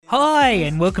Hi,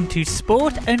 and welcome to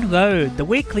Sport and Road, the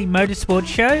weekly motorsport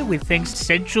show with thanks to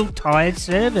Central Tyre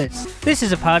Service. This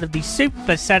is a part of the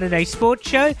Super Saturday Sports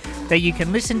Show that you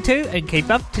can listen to and keep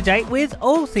up to date with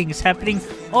all things happening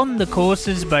on the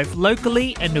courses both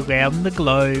locally and around the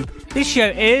globe. This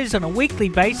show airs on a weekly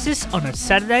basis on a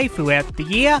Saturday throughout the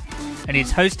year and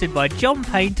is hosted by John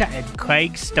Painter and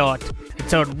Craig Stott.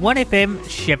 It's on 1FM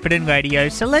Shepparton Radio,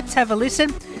 so let's have a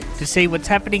listen to see what's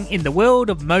happening in the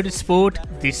world of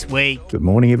motorsport this week. Good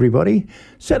morning, everybody.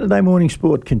 Saturday morning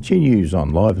sport continues on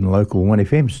live and local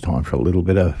 1FM. It's time for a little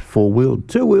bit of four-wheeled,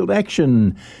 two-wheeled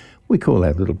action. We call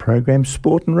our little program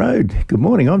Sport and Road. Good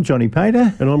morning, I'm Johnny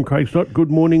Painter. And I'm Craig Stott.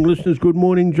 Good morning, listeners. Good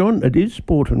morning, John. It is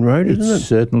Sport and Road, isn't it? It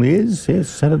certainly is, yes,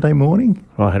 Saturday morning.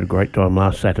 I had a great time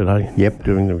last Saturday. Yep.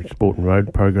 Doing the Sport and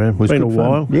Road program. Was been a good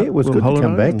while. Fun. Yeah, it was good to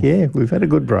come back. Yeah, we've had a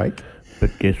good break.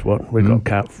 But guess what? We've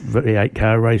got V8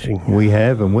 car racing. We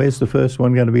have, and where's the first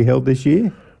one going to be held this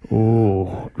year?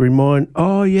 Somewhere in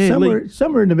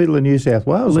the middle of New South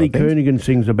Wales, Lee Kernaghan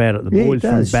sings about it, the boys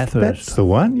from Bathurst. That's the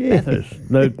one, yeah. Bathurst,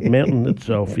 the mountain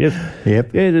itself, yes.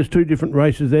 Yep. Yeah, there's two different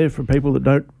races there for people that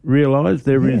don't realise.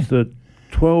 There is the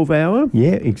 12-hour.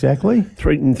 Yeah, exactly.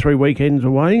 3 weekends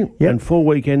away, and 4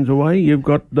 weekends away, you've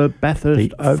got the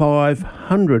Bathurst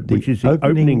 500, which is the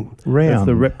opening round of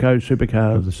the Repco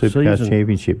Supercars of the Supercars season.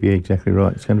 Championship. Yeah, exactly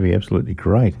right. It's going to be absolutely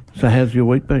great. So how's your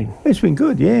week been? It's been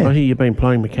good, yeah. I hear you've been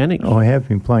playing mechanics. I have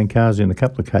been playing cars in a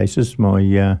couple of cases.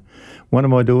 My one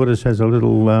of my daughters has a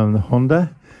little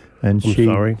Honda, and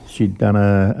she'd done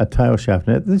a tail shaft.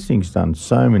 Now, this thing's done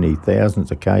so many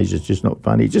thousands of Ks, it's just not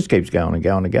funny. It just keeps going and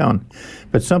going and going.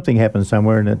 But something happened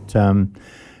somewhere, and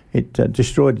it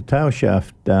destroyed the tail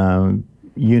shaft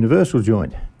universal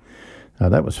joint.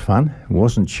 That was fun. It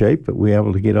wasn't cheap, but we were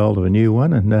able to get hold of a new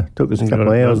one, and took us a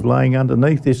couple of hours laying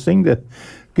underneath this thing to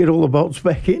get all the bolts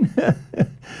back in.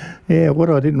 Yeah,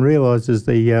 what I didn't realise is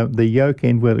the yoke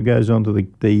end where it goes onto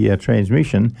the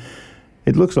transmission.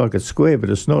 It looks like it's square,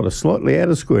 but it's not. It's slightly out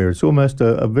of square. It's almost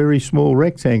a very small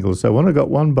rectangle. So when I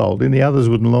got one bolt in, the others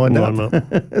wouldn't line up.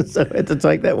 So I had to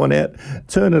take that one out,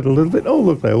 turn it a little bit. Oh,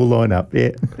 look, they all line up,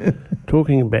 yeah.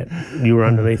 Talking about you were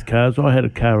underneath cars, I had a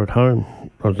car at home.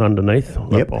 I was underneath.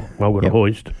 Yep. I've got a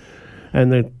hoist.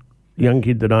 And the young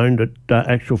kid that owned it,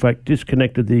 actual fact,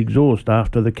 disconnected the exhaust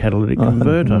after the catalytic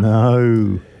converter.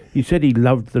 No. He said he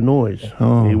loved the noise.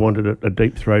 Oh. He wanted a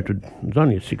deep-throated, it was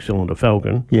only a 6-cylinder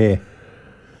Falcon. Yeah.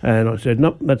 And I said,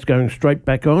 nope, that's going straight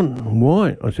back on.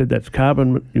 Why? I said, that's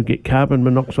carbon, you get carbon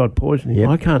monoxide poisoning. Yep.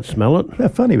 I can't smell it. How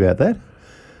funny about that?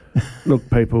 Look,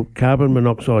 people, carbon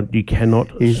monoxide you cannot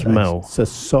smell. It's a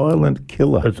silent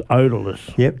killer. It's odourless.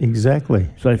 Yep, exactly.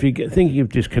 So if you're thinking of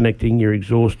disconnecting your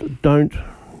exhaust, don't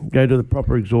go to the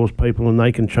proper exhaust people, and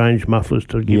they can change mufflers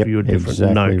to give you a different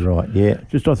note. Exactly right, yeah.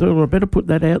 Just I thought, well, I better put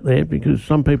that out there because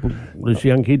some people, this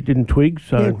young kid didn't twig.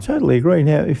 So yeah, totally agree.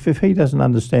 Now, if he doesn't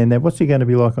understand that, what's he going to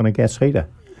be like on a gas heater?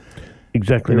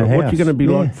 Exactly In a right. What's house? he going to be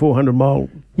like 400 mile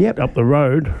up the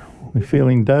road? We're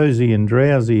feeling dozy and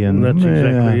drowsy. And that's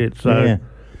exactly it. So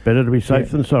better to be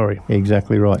safe than sorry.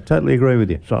 Exactly right. Totally agree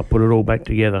with you. So I put it all back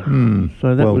together.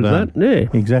 So that well was done. that.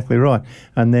 Yeah. Exactly right.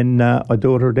 And then I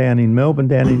daughter her down in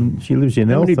Melbourne, she lives in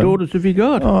How Eltham. many daughters have you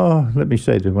got? Oh, let me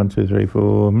see. 1, 2, 3,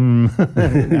 4.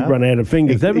 You've run out of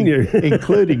fingers, haven't you?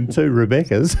 Including 2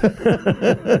 Rebeccas.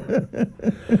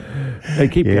 They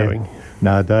keep going.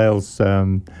 No, Dale's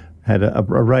had a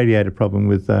radiator problem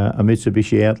with a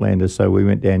Mitsubishi Outlander, so we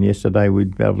went down yesterday.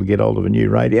 We'd be able to get hold of a new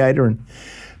radiator, and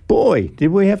boy, did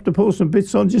we have to pull some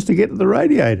bits on just to get to the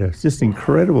radiator. It's just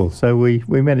incredible. So we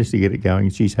managed to get it going,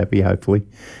 and she's happy, hopefully.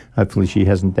 Hopefully she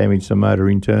hasn't damaged the motor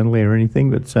internally or anything,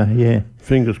 but yeah.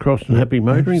 Fingers crossed and happy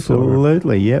motoring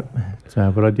absolutely, yep.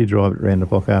 So, but I did drive it around the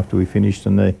block after we finished,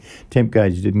 and the temp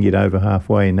gauge didn't get over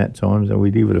halfway in that time, so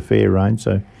we did it a fair range.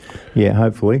 So, yeah,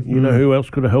 hopefully. You know who else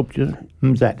could have helped you?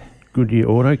 Who's that? Goodyear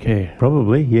Auto Care.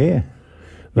 Probably, yeah.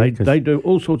 They do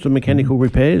all sorts of mechanical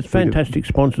repairs. Fantastic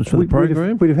sponsors for the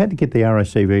program. We'd have had to get the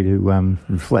RACV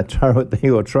to flat tow it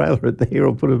there or trailer it there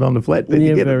or put it on the flatbed to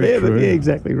get it there. True. But yeah,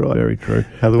 exactly right. Very true.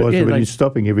 Otherwise, we'd be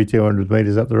stopping every 200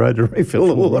 metres up the road to refill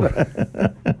the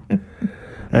water.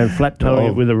 And flat towing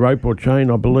it with a rope or chain,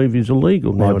 I believe, is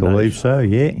illegal nowadays. I believe so,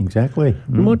 yeah, exactly.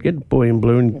 We might get Boy in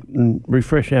Blue and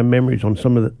refresh our memories on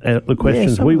some of the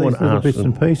questions we want to ask bits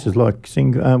and pieces like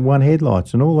one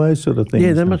headlights and all those sort of things.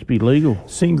 Yeah, they must be legal.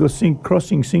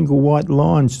 Crossing single white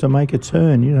lines to make a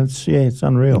turn, it's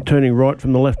unreal. And turning right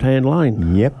from the left-hand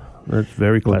lane. Yep. That's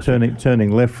very classic.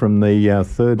 Turning left from the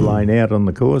third lane out on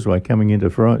the causeway coming into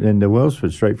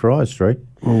Wellsford Street, Fryers Street.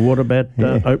 Well, what about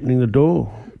opening the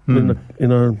door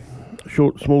in a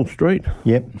short, small street.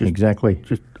 Yep, exactly.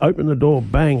 Just open the door,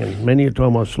 bang, and many a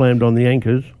time I slammed on the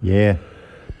anchors. Yeah.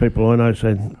 People I know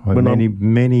said...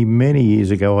 Many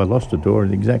years ago, I lost a door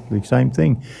and exactly the same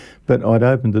thing. But I'd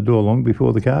opened the door long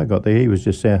before the car got there. He was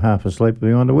just half asleep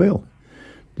behind the wheel.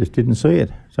 Just didn't see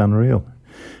it. It's unreal.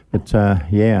 But,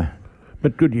 yeah.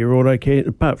 But Goodyear Auto Care,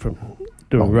 apart from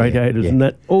doing radiators and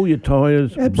that, all your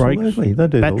tyres, brakes, they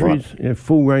do batteries,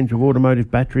 full range of automotive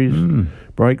batteries,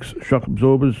 brakes, shock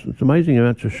absorbers. It's amazing how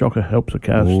much a shocker helps a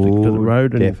car stick to the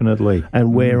road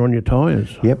and wear on your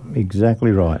tyres. Yep,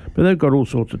 exactly right. But they've got all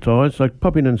sorts of tyres, so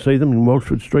pop in and see them in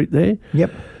Welshwood Street there.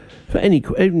 Yep. For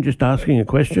even just asking a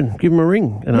question, give them a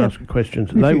ring and ask a question.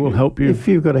 They will help you. If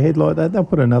you've got a head like that, they'll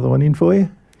put another one in for you.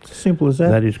 It's as simple as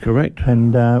that. That is correct.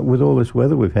 And with all this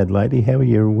weather we've had lately, how are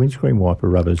your windscreen wiper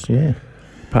rubbers? Yeah.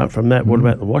 Apart from that, what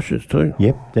about the washers too?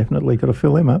 Yep, definitely got to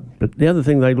fill them up. But the other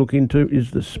thing they look into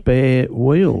is the spare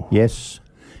wheel. Yes.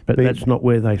 But that's not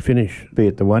where they finish. Be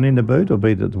it the one in the boot or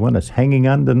be it the one that's hanging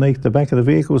underneath the back of the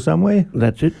vehicle somewhere.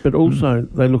 That's it. But also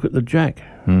they look at the jack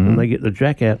and they get the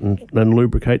jack out and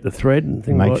lubricate the thread and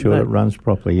things like that. Make sure it runs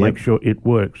properly. Yep. Make sure it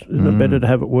works. Isn't it better to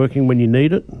have it working when you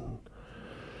need it?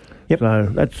 Yep. So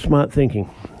that's smart thinking.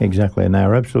 Exactly. And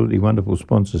they're absolutely wonderful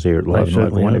sponsors here at Live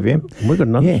Night 1FM. We've got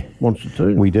another sponsor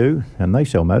too. We do. And they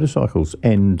sell motorcycles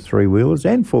and three-wheelers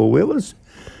and four-wheelers.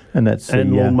 And that's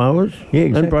lawn mowers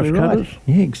and brush cutters.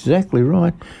 Yeah, exactly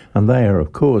right. And they are,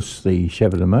 of course, the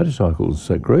Shepparton Motorcycles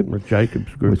group. The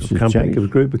Jacobs Group of companies. Jacobs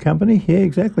Group of Company. Yeah,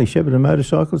 exactly. Shepparton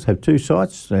Motorcycles have two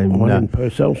sites. And, one in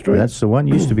Purcell Street. That's the one.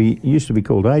 Used to be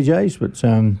called AJ's, but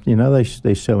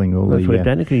they're selling all that's where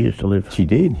Danica used to live. She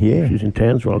did. Yeah. She's in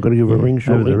Townsville. I've got to give her a ring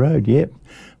shortly. Over the road. Yep.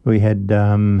 We had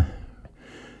the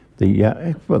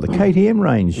KTM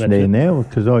range there now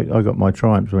because I got my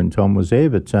Triumphs when Tom was there,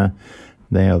 but.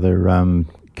 Now they're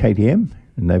KTM,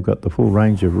 and they've got the full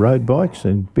range of road bikes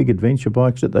and big adventure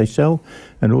bikes that they sell,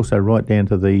 and also right down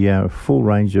to the full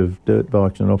range of dirt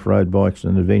bikes and off-road bikes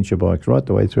and adventure bikes right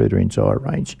the way through their entire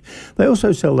range. They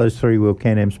also sell those three-wheel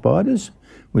Can-Am Spyders,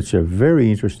 which are a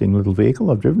very interesting little vehicle.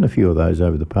 I've driven a few of those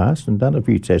over the past and done a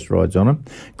few test rides on them.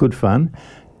 Good fun.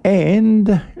 And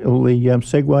all the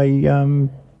Segway...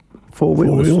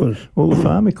 Four-wheelers. All the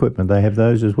farm equipment, they have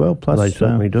those as well. Plus, they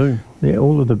certainly do. Yeah,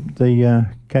 all of the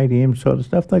KTM sort of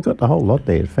stuff. They've got the whole lot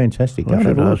there. It's fantastic. I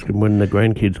should ask them when the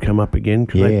grandkids come up again.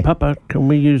 Papa, can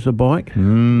we use the bike?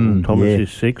 Thomas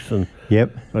is 6, and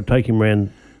I take him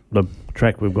around the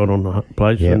track we've got on the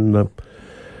place, and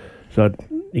so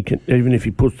he can, even if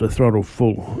he puts the throttle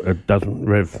full, it doesn't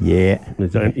rev. Yeah.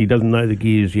 He doesn't know the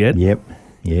gears yet. Yep.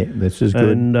 Yeah, this is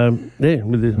good. And,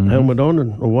 with his helmet on,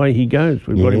 and away he goes.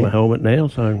 We've got him a helmet now,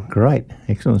 so... Great.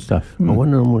 Excellent stuff. I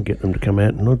wonder if I'm going to get them to come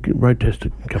out and I'll road test a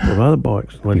couple of other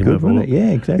bikes. Let him have a look. Yeah,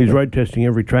 exactly. He's road testing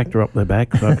every tractor up their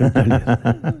back, so I can tell you.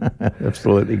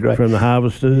 Absolutely great. From the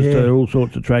harvesters to all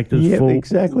sorts of tractors. Yeah,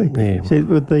 exactly. Yeah. See,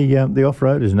 with the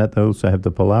off-roaders and that, they also have the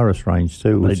Polaris range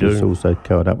too, which is also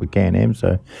covered up with Can-Am,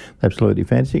 so absolutely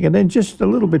fantastic. And then just a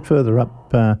little bit further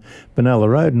up Benalla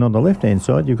Road, and on the left-hand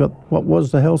side, you've got what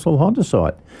was the Helsall Honda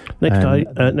site. Next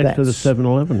to the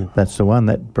 7-Eleven. That's the one,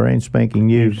 that brand spanking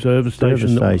new service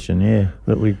station,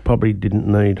 that we probably didn't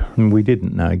need. We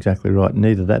didn't, no, exactly right.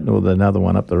 Neither that nor another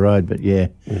one up the road, but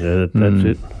that's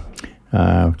it.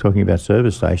 Talking about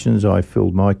service stations, I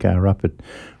filled my car up at,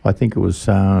 I think it was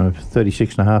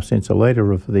 36.5 cents a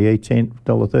litre of the E10,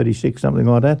 $1.36, something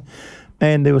like that.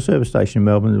 And there was a service station in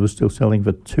Melbourne that was still selling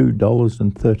for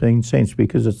 $2.13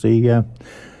 because it's the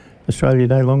Australia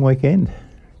Day long weekend.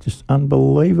 Just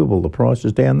unbelievable, the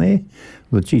prices down there.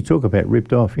 But gee, talk about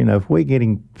ripped off. You know, if we're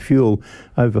getting fuel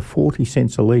over 40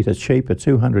 cents a litre cheaper,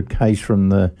 200 k's from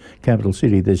the capital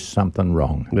city, there's something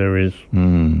wrong. There is.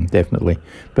 Definitely.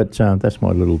 But that's my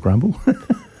little grumble.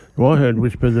 Well, I heard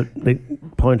whisper that the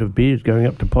pint of beer is going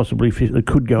up to possibly, it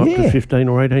could go up to $15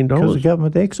 or $18. Because of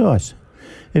government excise.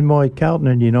 In my Carlton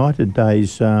and United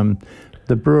days, the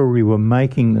brewery were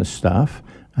making the stuff,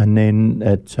 and then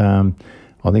at...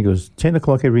 I think it was 10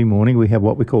 o'clock every morning, we had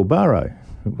what we call Barrow.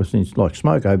 It was like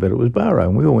Smoko, but it was Barrow.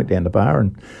 And we all went down to Bar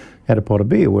and had a pot of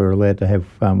beer. We were allowed to have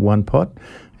one pot.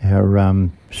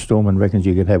 Our storeman reckons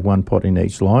you could have one pot in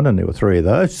each line, and there were 3 of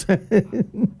those.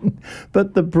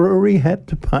 But the brewery had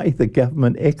to pay the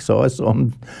government excise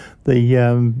on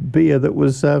the beer that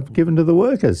was given to the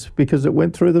workers because it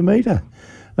went through the meter.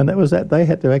 And that was that. They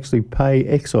had to actually pay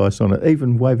excise on it,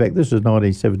 even way back. This was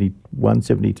 1971,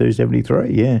 72, 73,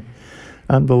 yeah.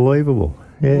 Unbelievable.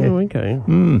 Yeah. Oh, okay.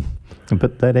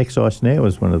 But that excise now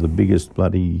is one of the biggest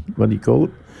bloody, what do you call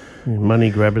it? Money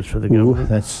grabbers for the government.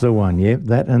 That's the one, yeah.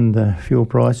 That and fuel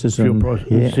prices. And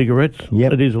cigarettes.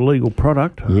 Yep. It is a legal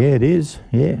product. Yeah, it is,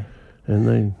 yeah. And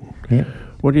then,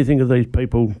 what do you think of these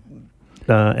people,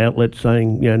 outlets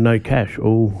saying, no cash?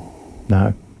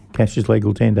 No, cash is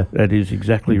legal tender. That is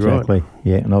exactly right. Exactly,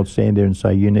 yeah. And I'll stand there and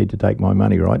say, you need to take my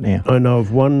money right now. I know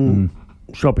of one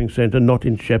shopping centre, not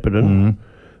in Shepparton,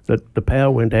 that the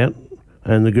power went out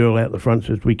and the girl out the front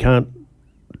says, we don't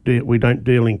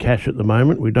deal in cash at the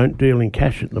moment. We don't deal in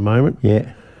cash at the moment.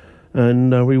 Yeah.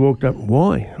 And we walked up,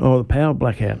 why? Oh, the power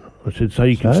blackout. I said, so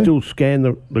you can still scan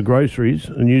the groceries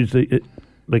and use the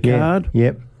card?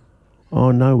 Yep.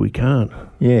 Oh, no, we can't.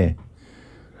 Yeah.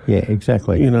 Yeah,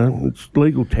 exactly. It's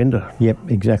legal tender. Yep,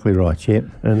 exactly right, yep.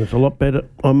 And it's a lot better.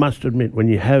 I must admit, when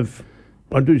you have,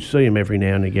 I do see them every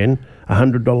now and again,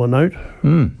 $100 note.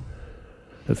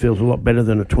 It feels a lot better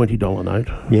than a $20 note.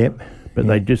 Yep. But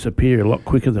they disappear a lot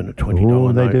quicker than a $20 note.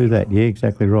 Oh, they do that. Yeah,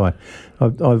 exactly right.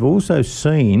 I've also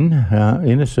seen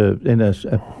in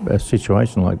a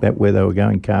situation like that where they were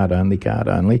going card only,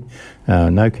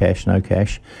 no cash.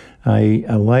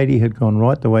 A lady had gone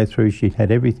right the way through. She'd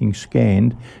had everything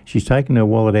scanned. She's taken her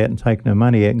wallet out and taken her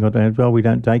money out and got down, well, we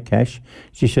don't take cash.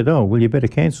 She said, oh, well, you better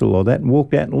cancel all that, and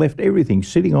walked out and left everything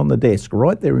sitting on the desk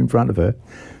right there in front of her,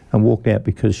 and walked out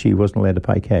because she wasn't allowed to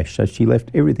pay cash. So she left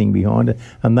everything behind her,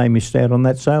 and they missed out on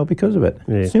that sale because of it.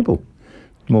 Yeah. Simple.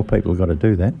 More people have got to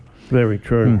do that. Very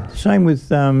true. Same with,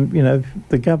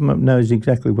 the government knows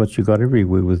exactly what you got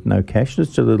everywhere with no cash.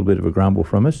 It's a little bit of a grumble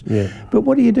from us. Yeah. But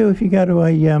what do you do if you go to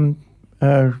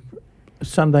a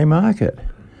Sunday market?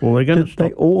 Well, they're going to stop.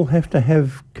 They all have to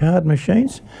have card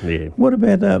machines? Yeah. What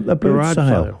about a boot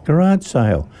sale? Garage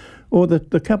sale. Or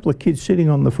the couple of kids sitting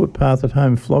on the footpath at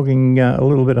home flogging a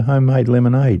little bit of homemade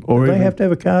lemonade. Or do they have to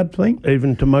have a card thing?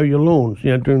 Even to mow your lawns,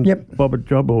 doing bob a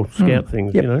job or scout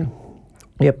things,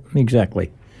 Yep,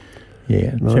 exactly.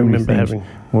 Yeah, I remember having.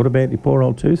 What about your poor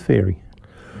old tooth fairy?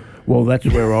 Well, that's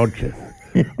where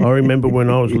I remember when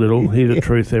I was little, hear the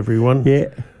truth, everyone. Yeah.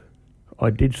 I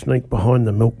did sneak behind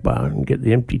the milk bar and get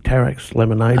the empty Tarax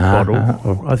lemonade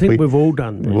bottle. I think we've all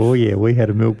done this. Oh, yeah, we had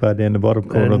a milk bar down the bottom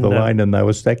corner of the lane and they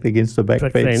were stacked against the back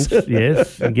fence.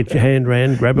 Yes, and get your hand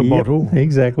round, grab a bottle.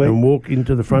 Exactly. And walk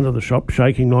into the front of the shop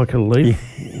shaking like a leaf.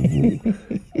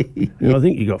 I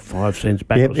think you got 5 cents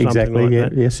back or something like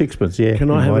that. Yeah, sixpence, yeah. Can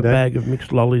I have a bag of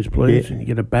mixed lollies, please? Yeah. And you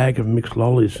get a bag of mixed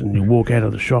lollies and you walk out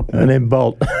of the shop. And then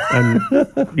bolt. And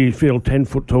you feel 10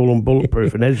 foot tall and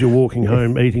bulletproof. And as you're walking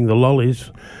home eating the lollies,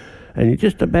 and you're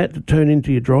just about to turn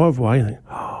into your driveway, and think,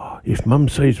 if Mum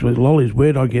sees with lollies,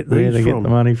 where'd I get these from? Where'd I get the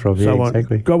money from? So yeah,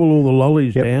 exactly. I gobble all the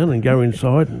lollies down and go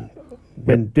inside. And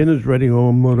when dinner's ready,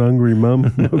 I'm not hungry, Mum.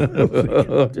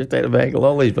 Just had a bag of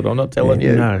lollies, but I'm not telling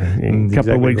you. No. A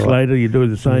couple of weeks later, you do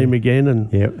the same again,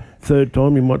 and third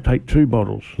time you might take 2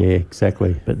 bottles. Yeah,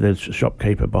 exactly. But there's a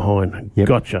shopkeeper behind. Yep.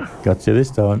 Gotcha Gotcha this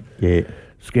time. Yeah.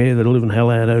 Scare the living hell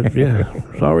out of you.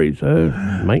 Sorry,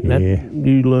 sir. Make that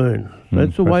you learn.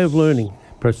 That's a way of learning.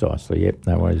 Precisely, yep.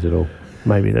 No worries at all.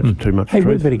 Maybe that's too much truth.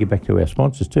 We better get back to our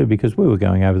sponsors too, because we were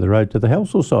going over the road to the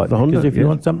Helsel site. Because if you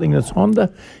want something that's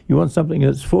Honda, you want something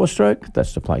that's 4-stroke,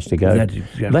 that's the place to go. That's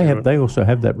exactly They also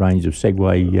have that range of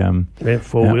Segway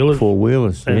 4-wheelers.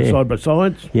 4-wheelers. And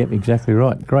side-by-sides. Yep, exactly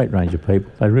right. Great range of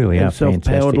people. They really are fantastic.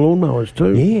 Self-powered lawnmowers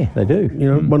too. Yeah, they do.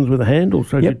 Ones with a handle,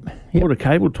 so you put a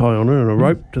cable tie on her and a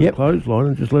rope to the clothesline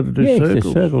and just let it do circles.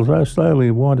 Yeah, circles. They'll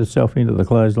slowly wind itself into the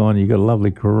clothesline and you've got a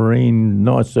lovely green,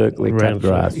 nice circular cut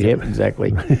grass. Yep, exactly.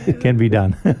 Can be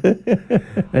done.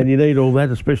 And you need all that,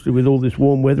 especially with all this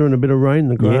warm weather and a bit of rain.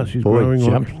 The grass is growing.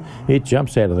 It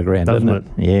jumps out of the ground, doesn't it?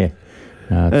 Yeah.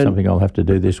 It's something I'll have to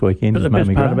do this weekend. But the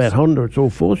best part about Honda, it's all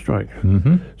 4-stroke.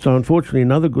 Mm-hmm. So unfortunately,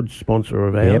 another good sponsor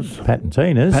of ours,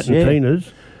 Patentinas.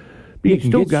 Yeah. But you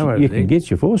can still go over there. You can get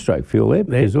your 4-stroke fuel there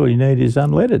because all you need is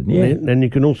unleaded. Yeah. And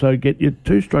you can also get your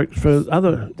 2-strokes for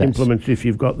other implements if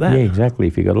you've got that. Yeah, exactly.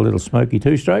 If you've got a little smoky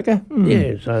 2-stroker.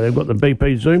 Yeah, so they've got the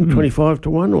BP Zoom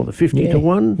 25-1 or the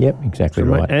 50-1. Yep, exactly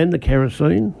right. And the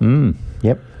kerosene.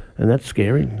 Yep. And that's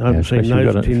scary. I haven't seen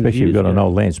those especially if you've got an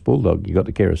old Lance Bulldog, you've got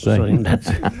the kerosene.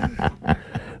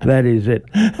 That is it.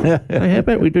 Hey, how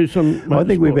about we do some motorsport? I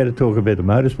think we better talk a bit of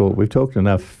motorsport. We've talked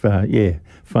enough,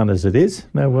 fun as it is.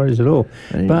 No worries at all.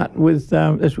 Hey. But with,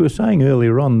 as we were saying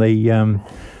earlier on, the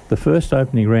first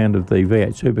opening round of the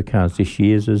V8 Supercars this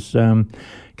year is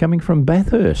coming from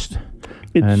Bathurst.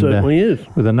 It certainly is.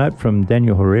 With a note from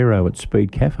Daniel Herrero at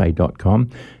speedcafe.com,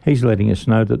 he's letting us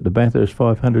know that the Bathurst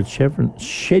 500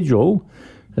 schedule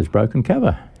has broken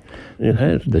cover. It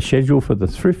has. The schedule for the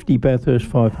thrifty Bathurst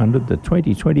 500, the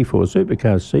 2024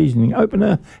 Supercars seasoning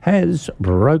opener, has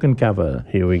broken cover.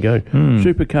 Here we go.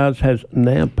 Supercars has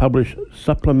now published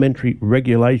supplementary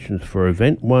regulations for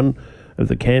Event 1 of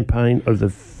the campaign of the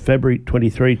February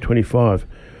 23-25.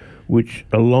 which,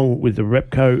 along with the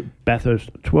Repco Bathurst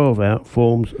 12 Hour,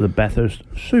 forms the Bathurst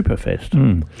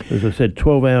Superfest. As I said,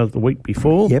 12 hours the week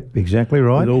before. Yep, exactly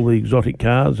right. With all the exotic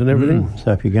cars and everything.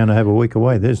 So if you're going to have a week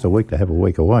away, there's the week to have a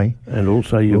week away. And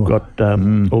also you've got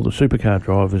all the supercar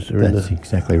drivers. That's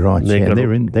exactly right. Yeah,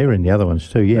 they're in the other ones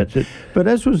too, yeah. That's it. But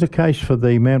as was the case for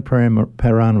the Mount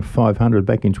Panorama 500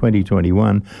 back in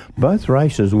 2021, both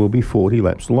races will be 40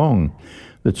 laps long.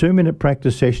 The 2-minute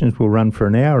practice sessions will run for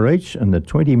an hour each, and the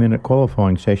 20-minute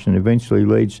qualifying session eventually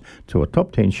leads to a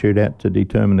top 10 shootout to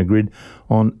determine the grid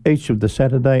on each of the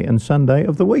Saturday and Sunday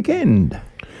of the weekend.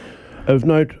 Of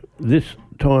note, this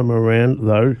time around,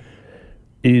 though,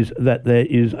 is that there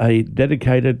is a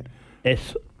dedicated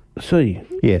SC.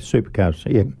 Yeah, supercars,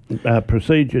 yeah.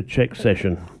 Procedure check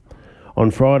session on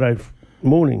Friday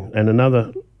morning, and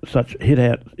another such hit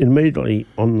out immediately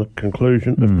on the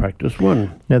conclusion of practice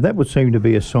one. Now that would seem to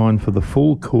be a sign for the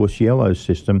full course yellow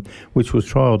system, which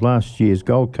was trialled last year's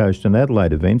Gold Coast and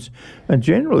Adelaide events and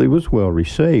generally was well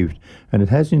received, and it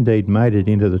has indeed made it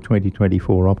into the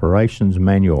 2024 operations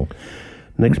manual.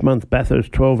 Next month,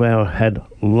 Bathurst 12 Hour had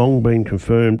long been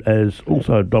confirmed as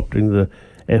also adopting the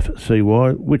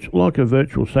FCY, which, like a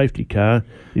virtual safety car,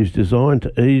 is designed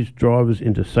to ease drivers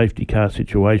into safety car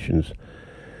situations.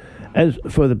 As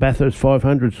for the Bathurst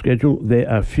 500 schedule, there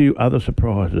are few other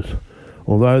surprises.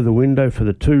 Although the window for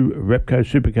the 2 Repco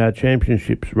Supercar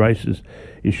Championships races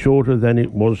is shorter than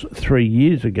it was 3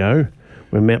 years ago,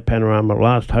 when Mount Panorama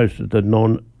last hosted the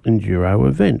non-enduro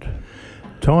event.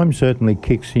 Time certainly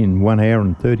kicks in 1 hour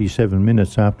and 37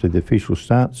 minutes after the official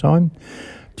start time,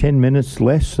 10 minutes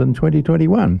less than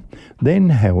 2021. Then,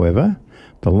 however,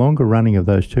 the longer running of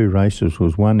those 2 races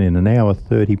was won in an hour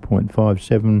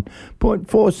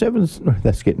 30.47.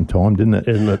 That's getting timed, isn't it?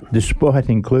 Isn't it? Despite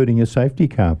including a safety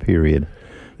car period.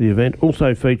 The event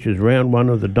also features round 1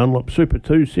 of the Dunlop Super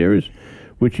 2 series,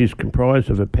 which is comprised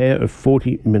of a pair of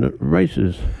 40-minute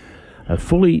races. A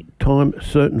fully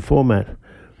time-certain format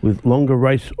with longer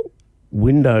race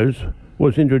windows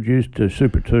was introduced to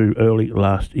Super 2 early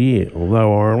last year,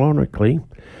 although ironically,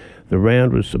 the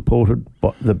round was supported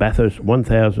by the Bathurst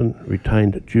 1000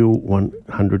 retained dual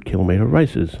 100-kilometre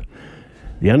races.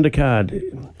 The undercard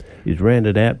is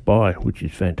rounded out by, which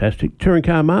is fantastic, Touring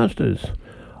Car Masters,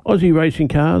 Aussie Racing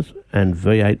Cars and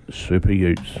V8 Super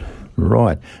Utes.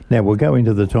 Right. Now, we'll go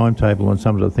into the timetable on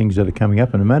some of the things that are coming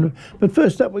up in a moment. But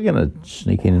first up, we're going to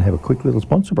sneak in and have a quick little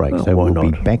sponsor break. So we'll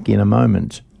be back in a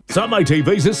moment. Some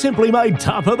ATVs are simply made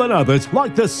tougher than others,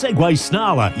 like the Segway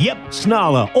Snarler. Yep,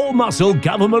 Snarler, all muscle,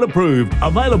 government approved.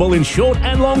 Available in short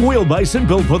and long wheelbase and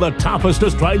built for the toughest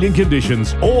Australian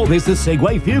conditions. Or there's the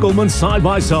Segway Fugleman side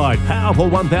by side. Powerful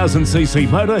 1000cc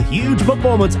motor, huge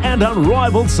performance and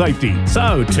unrivaled safety.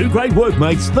 So, 2 great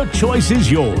workmates, the choice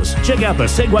is yours. Check out the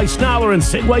Segway Snarler and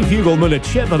Segway Fugleman at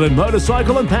Shepparton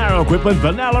Motorcycle and Power Equipment,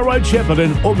 Vanilla Road,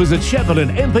 Shepparton, or visit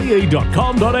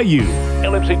sheppartonmpe.com.au.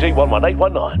 LMCT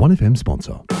 11819. 1FM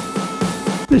sponsor.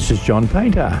 This is John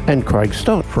Painter and Craig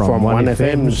Stott from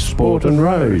 1FM Sport and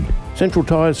Road. Central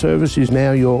Tyre Service is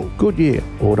now your Goodyear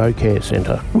Auto Care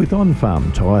Centre. With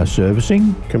on-farm tyre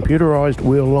servicing, computerised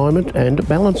wheel alignment and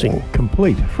balancing,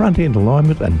 complete front-end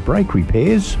alignment and brake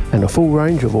repairs, and a full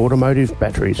range of automotive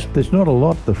batteries. There's not a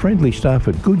lot the friendly staff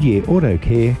at Goodyear Auto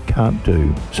Care can't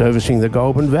do. Servicing the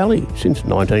Goulburn Valley since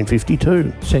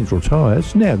 1952. Central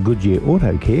Tyres, now Goodyear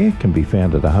Auto Care, can be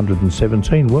found at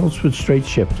 117 Wellsford Street,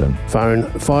 Shepparton. Phone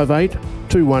 58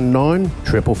 219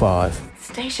 555.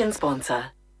 Station sponsor.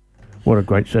 What a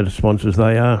great set of sponsors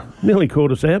they are. Nearly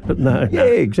caught us out, but no. Yeah,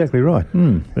 exactly right.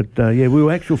 But we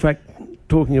were actual fact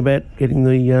talking about getting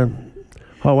the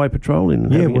highway patrol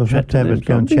in. Yeah, we'll have to have it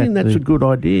go and chat. That's a good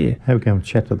idea. Have a go and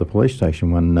chat to the police station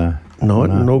one night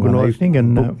and organise evening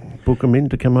and book them in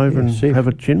to come over and have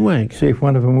a chinwag. See if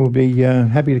one of them will be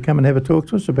happy to come and have a talk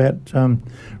to us about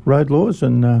road laws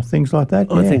and things like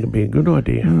that. I think it'd be a good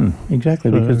idea. Exactly,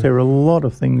 because there are a lot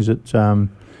of things that...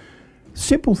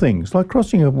 simple things like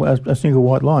crossing a single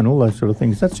white line, all those sort of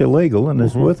things. That's illegal and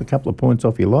it's worth a couple of points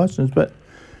off your licence, but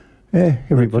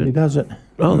everybody does it.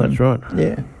 Oh, that's right.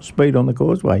 Yeah, speed on the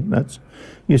causeway.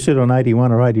 You sit on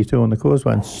 81 or 82 on the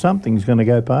causeway and something's going to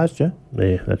go past you.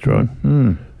 Yeah, that's right.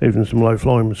 Even some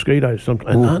low-flying mosquitoes.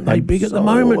 Aren't they big at the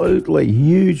moment? Absolutely.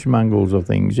 Huge mongrels of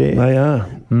things, yeah. They are.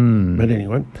 But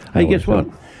anyway. Hey, guess what?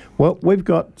 Well, we've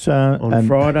got... on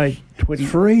Friday,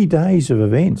 3 days of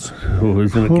events. Oh,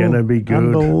 isn't it going to be good?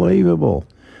 Unbelievable.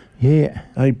 Yeah.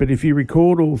 Hey, but if you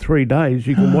record all 3 days,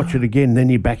 you can watch it again. Then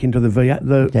you're back into the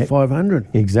 500.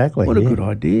 Exactly. What a good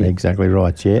idea. Exactly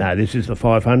right, yeah. No, this is the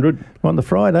 500. On the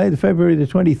Friday, the February the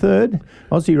 23rd,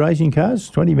 Aussie Racing Cars,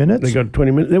 20 minutes. They've got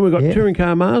 20 minutes. Then we've got Touring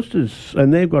Car Masters,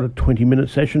 and they've got a 20-minute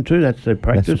session too. That's their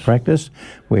practice. That's the practice.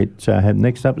 Which have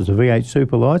next up is the V8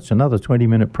 Super Lights, another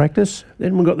 20-minute practice.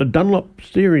 Then we've got the Dunlop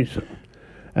Series,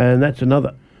 and that's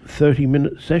another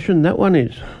 30-minute session. That one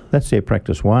is. That's their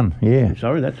practice one, yeah.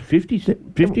 Sorry, that's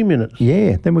 50 minutes.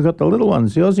 Yeah. Then we've got the little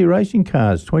ones, the Aussie Racing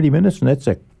Cars, 20 minutes, and that's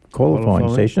a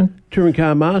qualifying session. Touring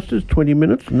Car Masters, 20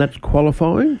 minutes, and that's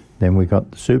qualifying. Then we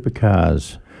got the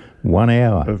Supercars, 1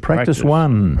 hour. Practice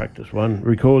one. Practice one.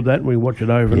 Record that and we watch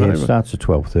it over and over. Yeah, it starts at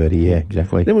 12:30, yeah,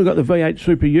 exactly. Then we've got the V8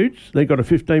 Super Utes. They've got a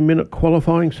 15-minute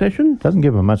qualifying session. Doesn't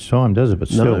give them much time, does it? But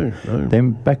still. No.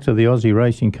 Then back to the Aussie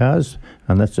Racing Cars,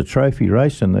 and that's a trophy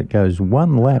race, and that goes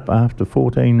 1 lap after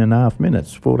 14 and a half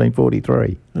minutes,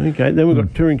 14:43. Okay, then we've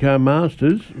got Touring Car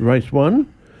Masters, race 1,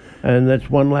 and that's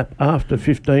 1 lap after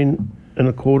 15 and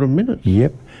a quarter minutes.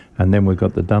 Yep. And then we've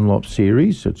got the Dunlop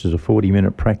Series, which is a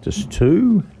 40-minute practice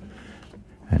 2.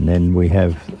 And then we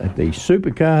have the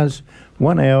Supercars,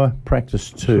 1 hour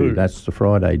practice 2. That's the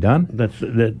Friday done. That's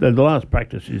the last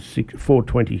practice is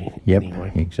 4:20. Yep,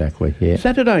 anyway. exactly. Yeah.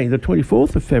 Saturday, the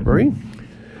 24th of February.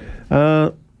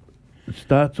 It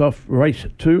starts off race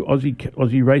 2,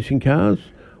 Aussie Racing Cars,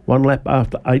 1 lap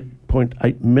after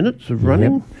 8.8 minutes of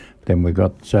running. Yep. Then we've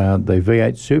got the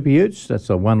V8 Super Utes. That's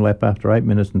a 1 lap after 8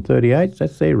 minutes and 38.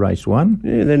 That's their race 1.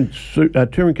 Yeah. Then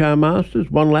Touring Car Masters,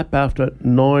 1 lap after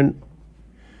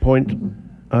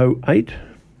 9.08,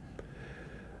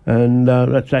 and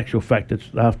that's actual fact. It's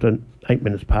after 8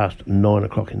 minutes past 9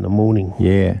 o'clock in the morning.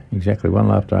 Yeah, exactly. 1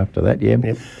 lap after that. Yeah.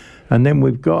 Yep. And then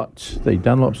we've got the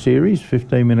Dunlop Series,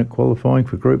 15-minute qualifying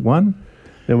for Group 1.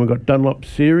 Then we've got Dunlop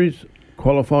Series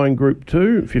qualifying Group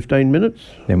 2, 15 minutes.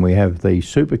 Then we have the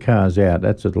Supercars out.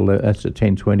 That's at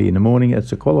 10:20 in the morning.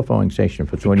 That's a qualifying session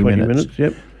for 20 minutes.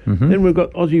 Yep. Mm-hmm. Then we've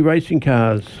got Aussie Racing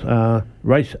Cars,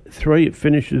 race 3. It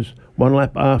finishes 1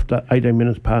 lap after 18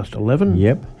 minutes past 11.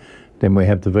 Yep. Then we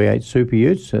have the V8 Super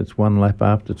Utes. That's 1 lap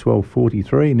after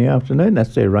 12:43 in the afternoon.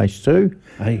 That's their race 2.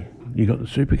 Hey, you got the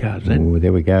Supercars then. Oh,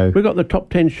 there we go. We've got the top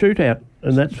 10 shootout,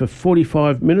 and that's for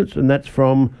 45 minutes, and that's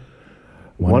from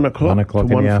 1 o'clock to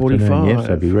 1:45. Yes,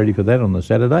 so be ready for that on the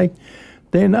Saturday.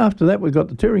 Then after that, we've got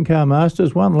the Touring Car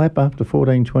Masters, 1 lap after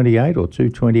 14:28 or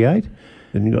 2:28.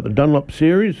 Then you've got the Dunlop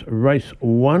Series, race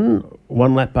 1,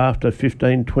 1 lap after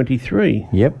 15:23.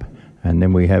 Yep. And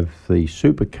then we have the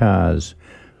Supercars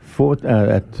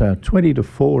at 20 to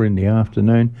 4 in the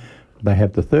afternoon. They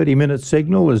have the 30-minute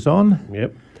signal is on.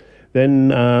 Yep.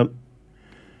 Then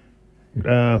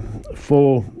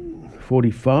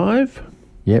 4:45.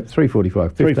 Yep,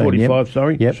 3:45. 3:45,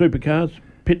 sorry. Yep. Supercars,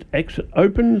 pit exit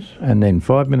opens. And then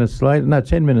 10 minutes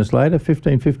later,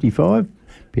 15:55,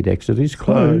 pit exit is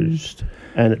closed.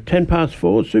 And at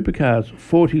 4:10, Supercars,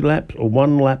 40 laps or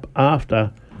 1 lap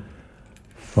after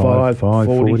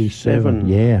 5:47.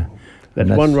 Yeah.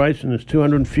 That's one race and it's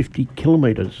 250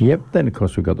 kilometres. Yep. Then, of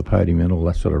course, we've got the podium and all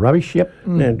that sort of rubbish. Yep.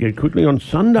 Now, get quickly on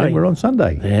Sunday. And we're on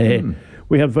Sunday. Yeah.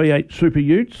 We have V8 Super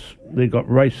Utes. They've got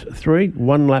race 3,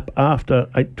 1 lap after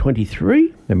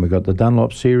 8:23. Then we've got the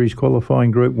Dunlop Series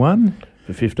qualifying Group 1.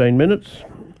 For 15 minutes.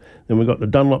 Then we've got the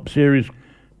Dunlop Series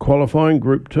qualifying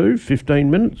Group 2,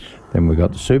 15 minutes. Then we've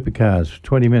got the Supercars,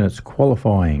 20 minutes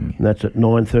qualifying. And that's at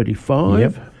 9:35.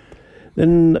 Yep.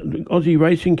 Then the Aussie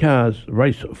Racing Cars,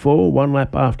 race 4, 1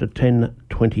 lap after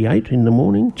 10:28 in the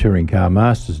morning. Touring Car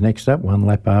Masters next up, 1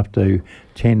 lap after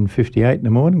 10:58 in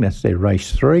the morning. That's their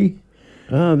race 3.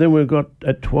 Then we've got,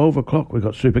 at 12 o'clock, we've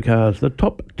got Supercars, the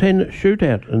top 10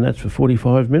 shootout, and that's for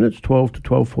 45 minutes, 12 to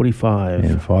 12:45.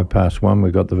 And 1:05,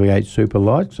 we've got the V8 Super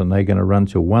Lights, and they're going to run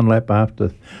till 1 lap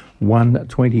after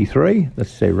 1:23.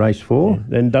 That's their race 4. Yeah.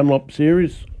 Then Dunlop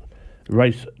Series,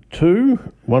 race 2,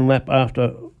 1 lap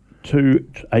after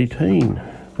 2:18.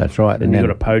 That's right. And you've got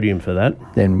a podium for that.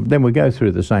 Then we go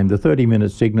through the same. The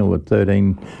 30-minute signal at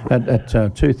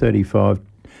 2:35.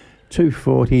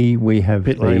 2:40, we have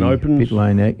pit lane opens. Pit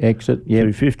lane exit. Yep.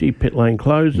 2:50, pit lane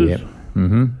closes. Yep.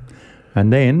 Mm-hmm.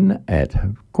 And then at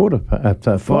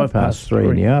 3:05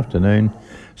 in the afternoon,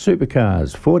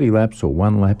 Supercars, 40 laps or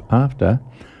 1 lap after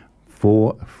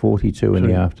 4:42 in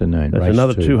the afternoon. That's race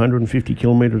another 2. 250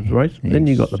 kilometres race. Then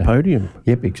you got the podium.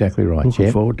 Yep, exactly right.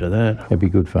 Looking forward to that. That'd be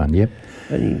good fun, yep.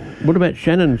 And what about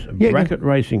Shannon's bracket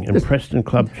racing and Preston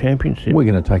Club Championship? We're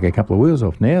going to take a couple of wheels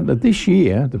off now. This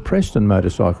year, the Preston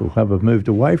Motorcycle Club have moved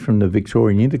away from the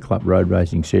Victorian Interclub Road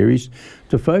Racing Series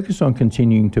to focus on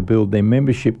continuing to build their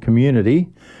membership community.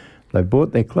 They've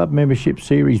brought their club membership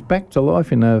series back to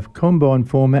life in a combined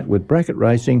format with bracket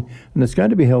racing, and it's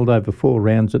going to be held over 4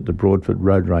 rounds at the Broadford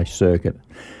Road Race Circuit.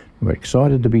 We're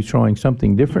excited to be trying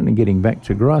something different and getting back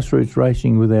to grassroots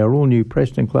racing with our all-new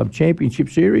Preston Club Championship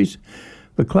Series.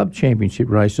 The Club Championship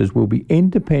races will be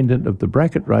independent of the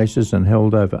bracket races and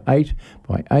held over 8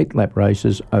 by 8 lap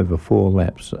races over 4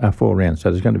 rounds. So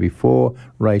there's going to be 2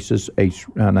 races each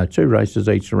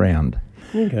round.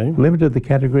 Okay. Limited the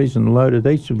categories and loaded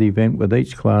each of the event with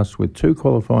each class with 2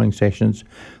 qualifying sessions,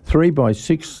 3 by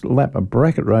 6 lap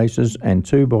bracket races and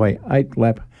 2 by 8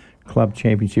 lap club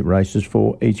championship races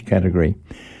for each category.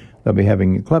 They'll be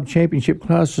having club championship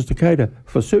classes to cater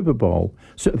for Super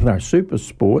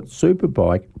Sport, Super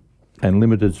Bike and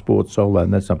Limited Sport Solo,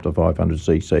 and that's up to 500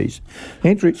 cc's.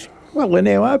 Entries, well, they're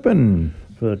now open.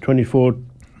 For the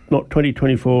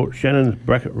 2024 Shannon's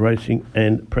Bracket Racing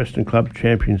and Preston Club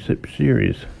Championship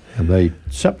Series. And the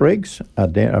SUP-regs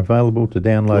are available to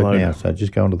download now, so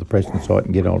just go onto the Preston site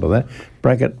and get onto that.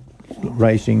 Bracket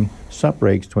Racing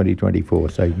SUP-regs 2024,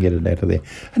 so you can get it out of there.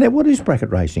 And now, what is bracket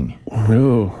racing?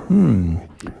 Oh.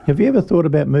 Have you ever thought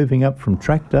about moving up from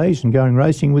track days and going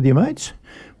racing with your mates?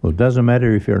 Well, it doesn't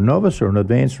matter if you're a novice or an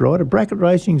advanced rider. Bracket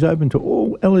racing is open to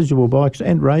all eligible bikes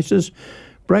and races.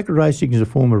 Bracket racing is a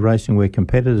form of racing where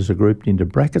competitors are grouped into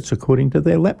brackets according to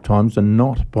their lap times and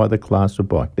not by the class of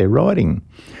bike they're riding.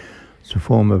 It's a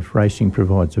form of racing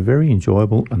provides a very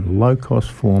enjoyable and low-cost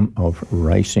form of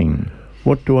racing.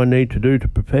 What do I need to do to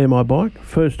prepare my bike?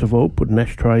 First of all, put an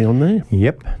ashtray on there.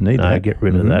 Yep, need that. Get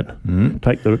rid of that.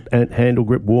 Take the handle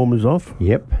grip warmers off.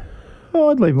 Yep. Oh,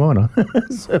 I'd leave mine on.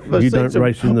 You don't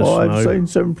race in the snow. I've seen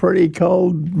some pretty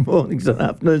cold mornings and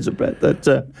afternoons at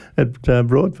Broadford. But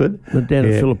down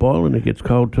at Phillip Island, it gets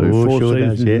cold too. Oh, 4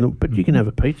 seasons. Does, but you can have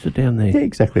a pizza down there. Yeah,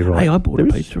 exactly right. Hey, I bought a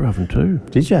pizza oven too.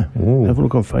 Did you? Ooh. Have a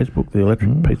look on Facebook, the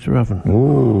electric pizza oven.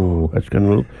 Oh, that's going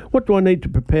to look. What do I need to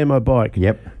prepare my bike?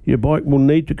 Yep. Your bike will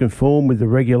need to conform with the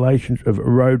regulations of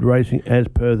road racing as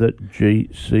per the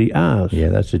GCRs. Yeah,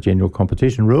 that's the general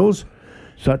competition rules.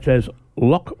 Such as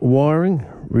lock wiring,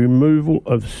 removal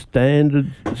of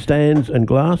stands and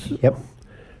glass. Yep.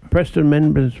 Preston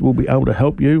members will be able to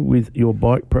help you with your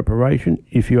bike preparation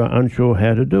if you are unsure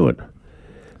how to do it.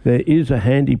 There is a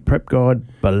handy prep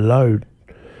guide below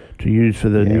to use for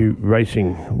the new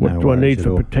racing. What do I need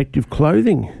for protective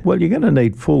clothing? Well, you're going to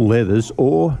need full leathers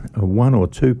or a 1 or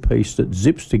 2 piece that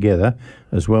zips together,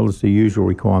 as well as the usual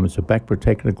requirements of back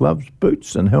protector, gloves,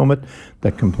 boots and helmet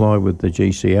that comply with the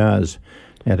GCRs.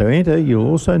 Now, to enter, you'll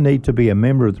also need to be a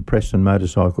member of the Preston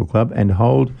Motorcycle Club and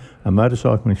hold a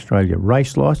Motorcycling Australia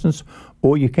race licence,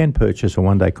 or you can purchase a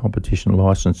one-day competition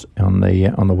licence on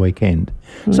the weekend.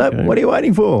 Okay. So, what are you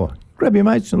waiting for? Grab your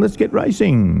mates and let's get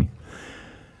racing.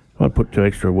 I'd put 2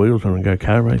 extra wheels on and go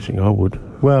car racing, I would.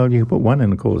 Well, you could put one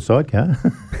in and call it a sidecar.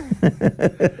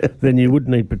 Then you would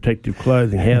need protective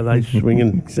clothing. How they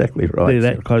swinging. Exactly right. They're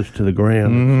that close to the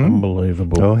ground. It's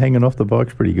unbelievable. Oh, hanging off the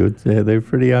bike's pretty good. Yeah, they're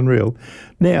pretty unreal.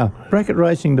 Now, bracket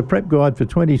racing, the prep guide for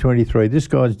 2023. This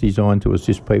guide's designed to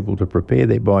assist people to prepare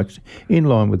their bikes in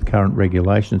line with current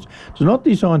regulations. It's not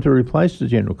designed to replace the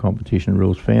general competition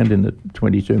rules found in the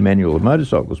 22 Manual of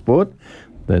Motorcycle Sport,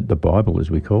 the Bible as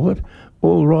we call it.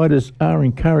 All riders are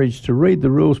encouraged to read the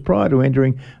rules prior to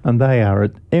entering, and they are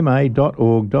at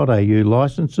ma.org.au,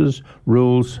 licences,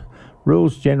 rules,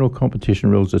 general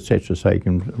competition rules, etc. So you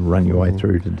can run your way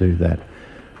through to do that.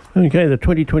 Okay, the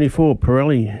 2024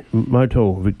 Pirelli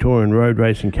Motor Victorian Road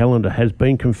Racing calendar has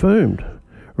been confirmed.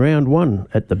 Round 1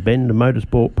 at the Bend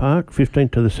Motorsport Park,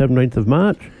 15th to the 17th of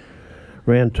March.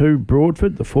 Round 2,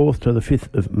 Broadford, the 4th to the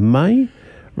 5th of May.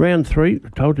 Round 3, I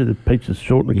told you the pizza's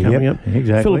shortly coming up.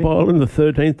 Exactly. Phillip Island, the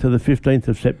 13th to the 15th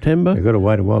of September. You've got to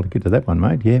wait a while to get to that one,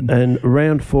 mate, yeah. And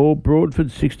round 4, Broadford,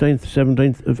 16th,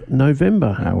 17th of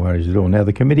November. No worries at all. Now,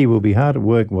 the committee will be hard at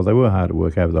work. Well, they were hard at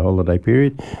work over the holiday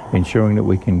period, ensuring that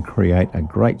we can create a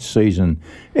great season.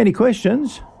 Any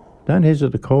questions? Don't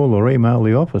hesitate to call or email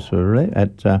the office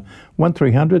at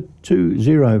 1300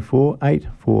 204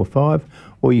 845,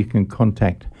 or you can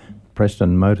contact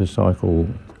Preston Motorcycle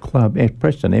Club at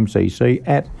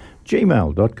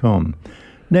prestonmcc@gmail.com.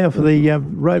 Now for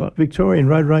the Victorian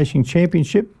Road Racing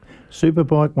Championship,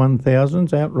 Superbike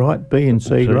 1000s, outright B and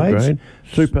C grades.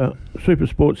 Super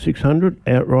Sport 600,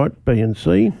 outright B and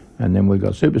C. And then we've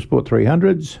got Super Sport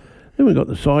 300s. Then we've got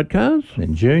the sidecars.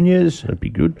 Then juniors. That'd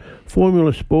be good.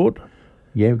 Formula Sport.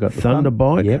 Yeah, we've got the Thunder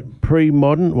Bike. Yep.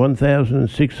 Pre-modern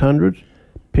 1600s.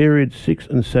 Period 6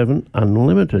 and 7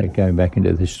 unlimited. Going back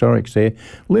into the historics there.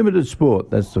 Limited Sport,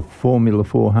 that's the Formula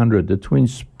 400, the Twin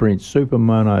Sprint Super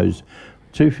Monos,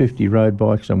 250 road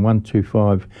bikes and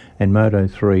 125 and Moto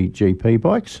 3 GP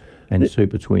bikes and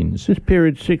Super Twins. This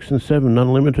period 6 and 7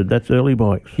 unlimited, that's early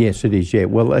bikes. Yes, it is, yeah.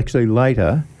 Well, actually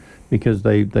later, because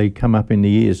they come up in the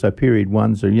years. So period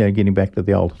 1's are, getting back to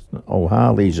the old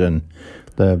Harleys and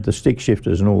the stick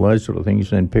shifters and all those sort of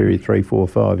things, and period 3, 4,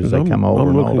 5 as they come older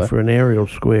and older. I'm looking for an Ariel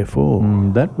Square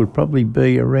 4. That would probably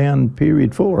be around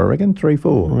period 4, I reckon, 3,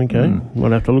 4. Okay,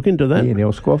 we'll have to look into that. Yeah, the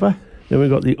old Squaffer. Then we've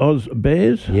got the Oz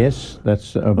Bears. Yes,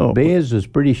 that's Bears is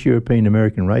British European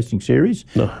American Racing Series.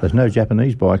 No. There's no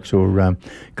Japanese bikes or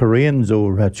Koreans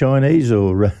or Chinese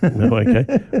or... No, okay.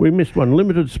 We missed one.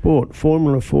 Limited Sport,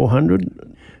 Formula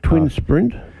 400, Twin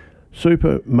Sprint,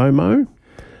 Super Momo,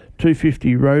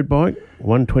 250 road bike,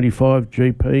 125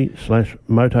 GP /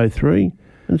 Moto 3,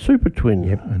 and Super Twin.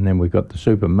 Yep, and then we've got the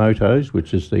Super Motos,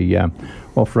 which is the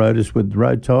off-roaders with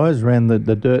road tyres around the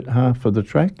dirt half of the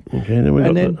track. Okay, then we've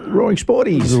got Roaring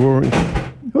Sporties. The Roaring...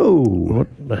 Oh,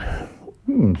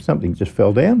 something just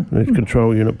fell down. There's a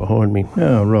control unit behind me.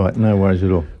 Oh, right, no worries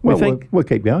at all. Well, we'll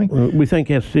keep going. We thank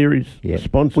our series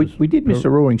sponsors. We did miss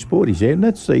the Roaring Sporties there, and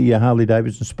that's the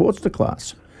Harley-Davidson Sportster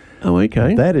class. Oh,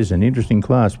 okay. That is an interesting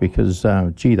class because,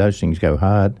 those things go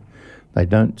hard. They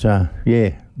don't,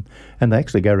 and they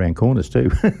actually go around corners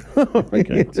too.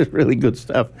 Okay. It's just really good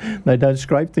stuff. They don't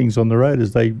scrape things on the road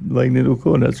as they lean into a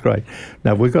corner. That's great.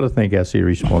 Now, we've got to thank our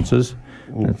series sponsors.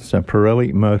 It's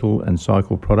Pirelli Motor and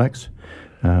Cycle Products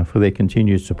for their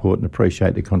continued support and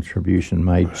appreciate the contribution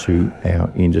made to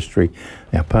our industry,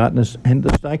 our partners and the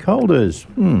stakeholders.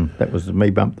 That was me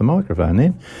bump the microphone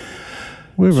there.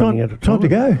 We're running out of time. Time to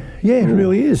go. Yeah, it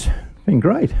really is. Been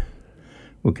great.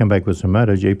 We'll come back with some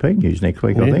MotoGP news next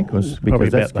week, I think. Probably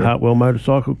about the Hartwell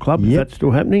Motorcycle Club. Is that still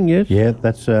happening, yes? Yeah,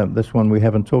 that's one we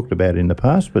haven't talked about in the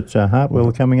past, but Hartwell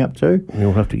are coming up too.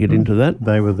 You'll have to get into that.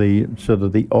 They were the sort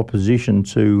of the opposition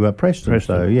to Preston.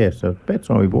 So about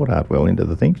time we brought Hartwell into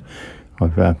the things.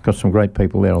 I've got some great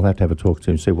people there. I'll have to have a talk to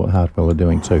and see what Hartwell are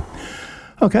doing too.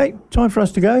 Okay, time for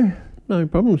us to go. No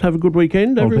problems. Have a good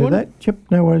weekend, everyone. I'll do that. Yep,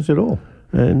 no worries at all.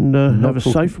 And have a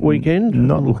safe weekend.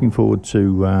 Not looking forward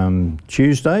to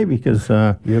Tuesday because...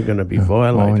 you're going to be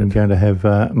violated. I'm going to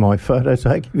have my photo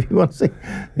taken if you want to see.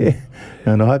 Yeah.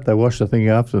 And I hope they wash the thing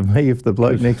after me if the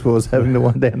bloke next door is having the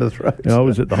one down the throat. I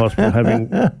was at the hospital having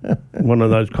one of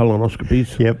those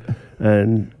colonoscopies. Yep.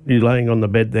 And you're laying on the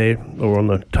bed there or on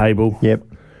the table. Yep.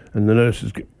 And the nurse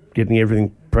is getting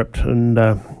everything prepped and...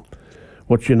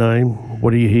 what's your name?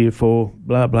 What are you here for?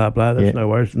 Blah, blah, blah. That's no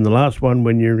worries. And the last one,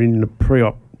 when you're in the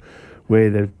pre-op, where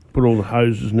they've put all the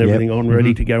hoses and everything on,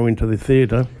 ready to go into the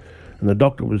theatre, and the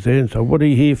doctor was there and said, what are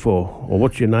you here for? Or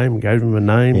what's your name? And gave him a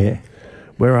name. Yeah.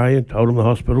 Where are you? Told him the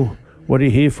hospital. What are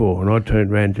you here for? And I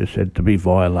turned around and just said, to be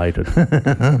violated. He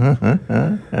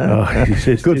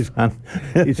says, good fun.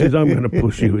 He says, I'm going to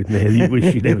push you in there. You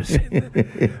wish you'd never said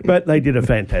that. But they did a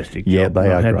fantastic job. Yeah,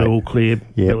 they are had great. All clear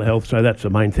mental health, so that's the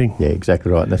main thing. Yeah,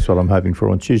 exactly right. And that's what I'm hoping for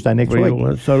on Tuesday next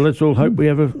week. So let's all hope we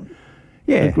have a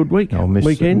good week.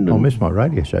 Weekend. I'll miss my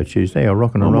radio show Tuesday. I'll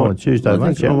rock and roll on Tuesday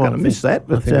lunch. I'm going to miss that.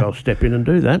 But I think I'll step in and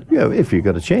do that. Yeah, if you've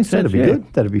got a chance, that'd be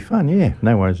good. That'd be fun, yeah.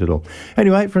 No worries at all.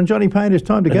 Anyway, from Johnny Payne, it's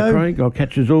time to go. Craig, I'll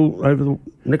catch us all over the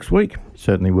next week.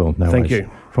 Certainly will. No Thank worries.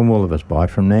 you. From all of us, bye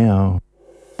from now.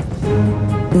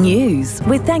 News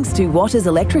with thanks to Watters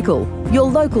Electrical, your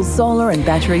local solar and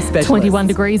battery specialist. 21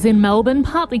 degrees in Melbourne,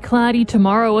 partly cloudy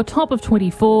tomorrow, a top of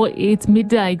 24. It's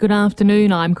midday. Good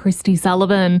afternoon, I'm Christy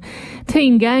Sullivan.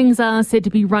 Teen gangs are said to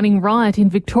be running riot in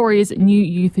Victoria's new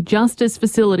youth justice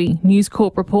facility. News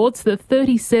Corp reports that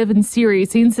 37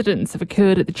 serious incidents have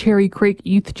occurred at the Cherry Creek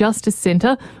Youth Justice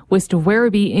Centre, west of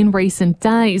Werribee, in recent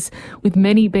days, with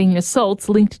many being assaults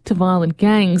linked to violent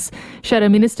gangs. Shadow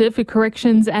Minister for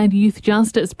Corrections and Youth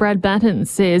Justice Brad Batten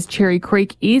says Cherry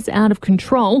Creek is out of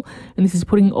control and this is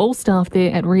putting all staff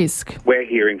there at risk. We're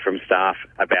hearing from staff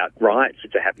about riots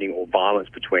which are happening or violence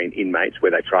between inmates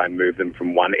where they try and move them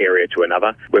from one area to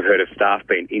another. We've heard of staff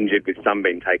being injured, with some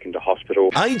being taken to hospital.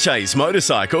 AJ's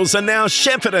Motorcycles are now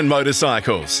Shepparton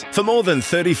Motorcycles. For more than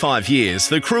 35 years,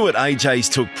 the crew at AJ's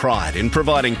took pride in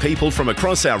providing people from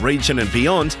across our region and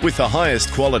beyond with the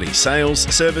highest quality sales,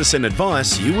 service and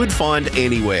advice you would find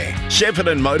anywhere.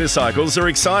 Shepparton Motorcycles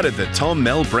are excited that Tom,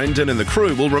 Mel, Brendan and the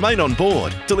crew will remain on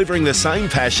board, delivering the same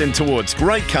passion towards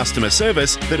great customer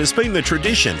service that has been the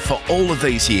tradition for all of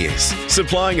these years.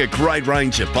 Supplying a great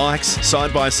range of bikes,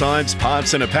 side-by-sides,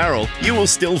 parts and apparel, you will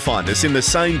still find us in the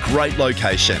same great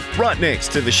location, right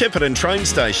next to the Shepparton train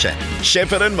station.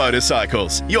 Shepparton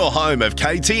Motorcycles, your home of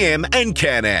KTM and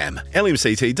Can-Am.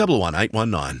 LMCT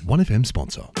 11819. 1FM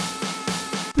sponsor.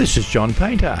 This is John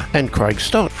Painter and Craig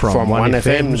Stott from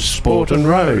 1FM Sport and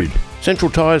Road.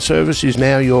 Central Tyre Service is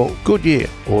now your Goodyear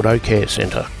Auto Care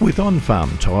Centre. With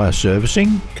on-farm tyre servicing,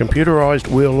 computerised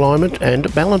wheel alignment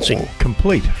and balancing,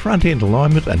 complete front-end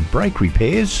alignment and brake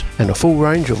repairs, and a full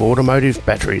range of automotive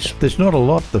batteries. There's not a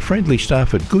lot the friendly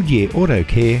staff at Goodyear Auto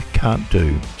Care can't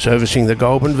do. Servicing the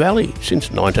Goulburn Valley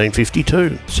since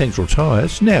 1952. Central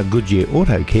Tyres, now Goodyear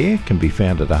Auto Care, can be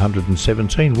found at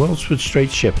 117 Wellsford Street,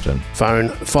 Shepparton. Phone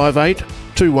 58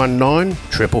 219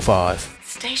 555.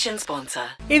 Station sponsor.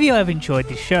 If you have enjoyed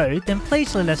the show, then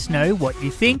please let us know what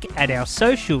you think at our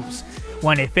socials.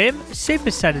 1FM Super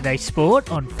Saturday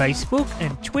Sport on Facebook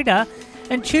and Twitter,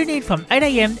 and tune in from 8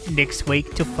 a.m. next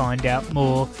week to find out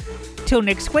more. Till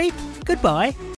next week, goodbye.